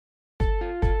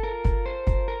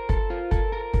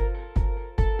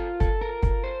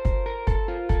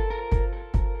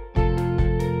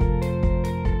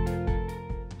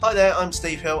Hi there, I'm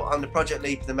Steve Hill. I'm the project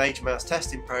lead for the Major Mouse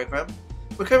testing program.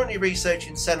 We're currently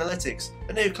researching senolytics,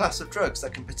 a new class of drugs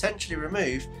that can potentially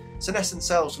remove senescent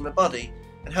cells from the body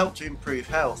and help to improve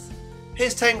health.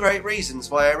 Here's 10 great reasons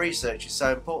why our research is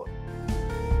so important.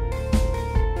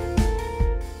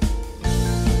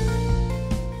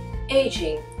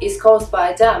 Aging is caused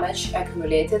by damage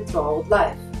accumulated throughout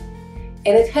life,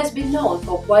 and it has been known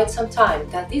for quite some time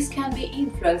that this can be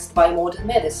influenced by modern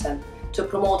medicine to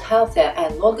promote healthier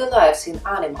and longer lives in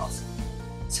animals.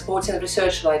 Supporting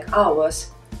research like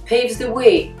ours paves the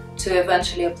way to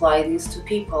eventually apply this to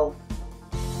people.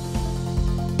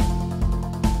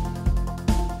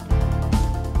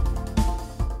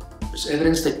 There's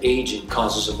evidence that aging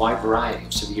causes a wide variety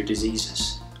of severe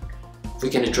diseases. If we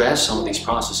can address some of these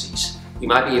processes, we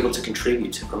might be able to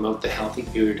contribute to promote the healthy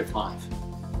period of life.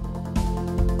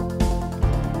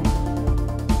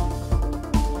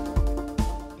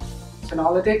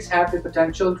 Senolytics have the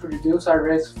potential to reduce our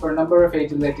risk for a number of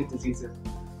age-related diseases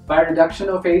by reduction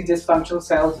of age dysfunctional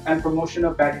cells and promotion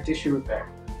of better tissue repair.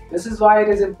 This is why it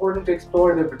is important to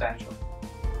explore their potential.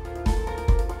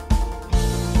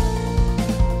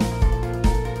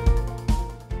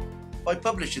 By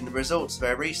publishing the results of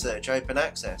our research open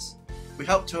access, we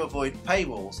help to avoid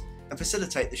paywalls and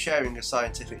facilitate the sharing of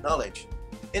scientific knowledge.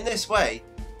 In this way,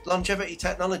 longevity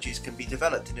technologies can be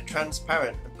developed in a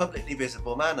transparent and publicly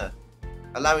visible manner,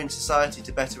 allowing society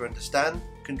to better understand,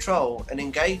 control and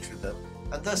engage with them,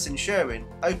 and thus ensuring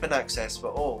open access for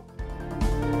all.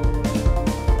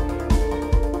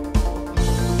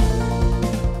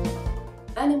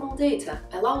 Animal data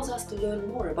allows us to learn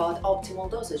more about optimal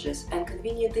dosages and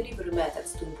convenient delivery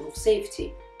methods to improve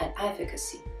safety and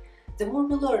efficacy. The more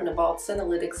we learn about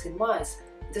senolytics in mice,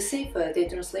 the safer their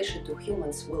translation to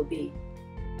humans will be.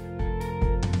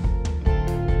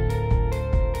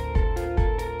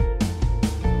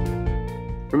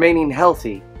 Remaining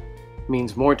healthy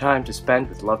means more time to spend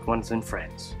with loved ones and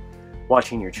friends,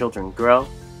 watching your children grow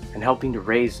and helping to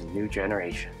raise a new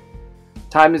generation.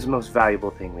 Time is the most valuable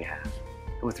thing we have.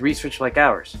 And with research like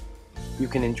ours, you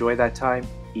can enjoy that time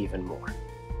even more.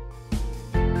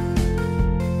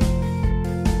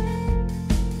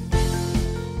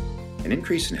 An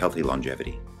increase in healthy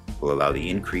longevity will allow the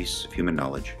increase of human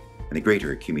knowledge and the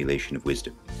greater accumulation of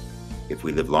wisdom. If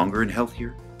we live longer and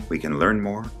healthier, we can learn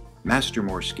more, master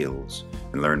more skills,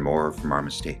 and learn more from our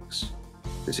mistakes.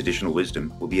 This additional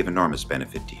wisdom will be of enormous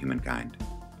benefit to humankind.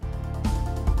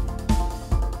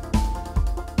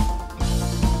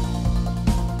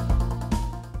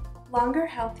 Longer,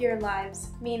 healthier lives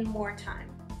mean more time.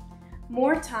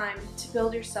 More time to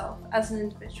build yourself as an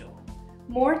individual.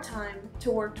 More time to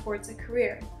work towards a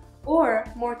career. Or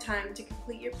more time to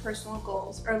complete your personal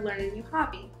goals or learn a new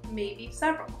hobby, maybe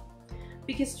several.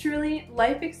 Because truly,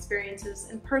 life experiences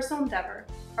and personal endeavor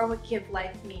are what give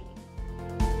life meaning.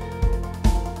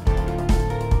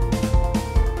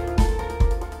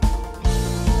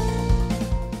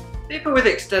 People with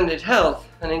extended health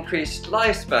and increased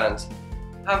lifespans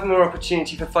have more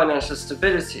opportunity for financial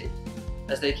stability,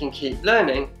 as they can keep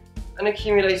learning and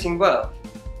accumulating wealth.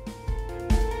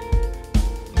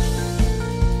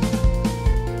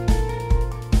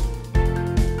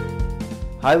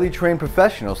 Highly trained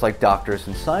professionals like doctors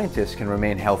and scientists can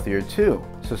remain healthier too,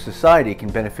 so society can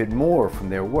benefit more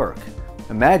from their work.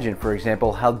 Imagine, for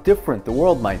example, how different the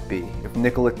world might be if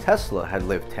Nikola Tesla had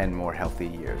lived 10 more healthy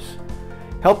years.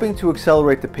 Helping to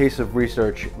accelerate the pace of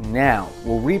research now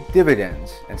will reap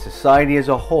dividends, and society as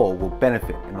a whole will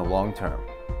benefit in the long term.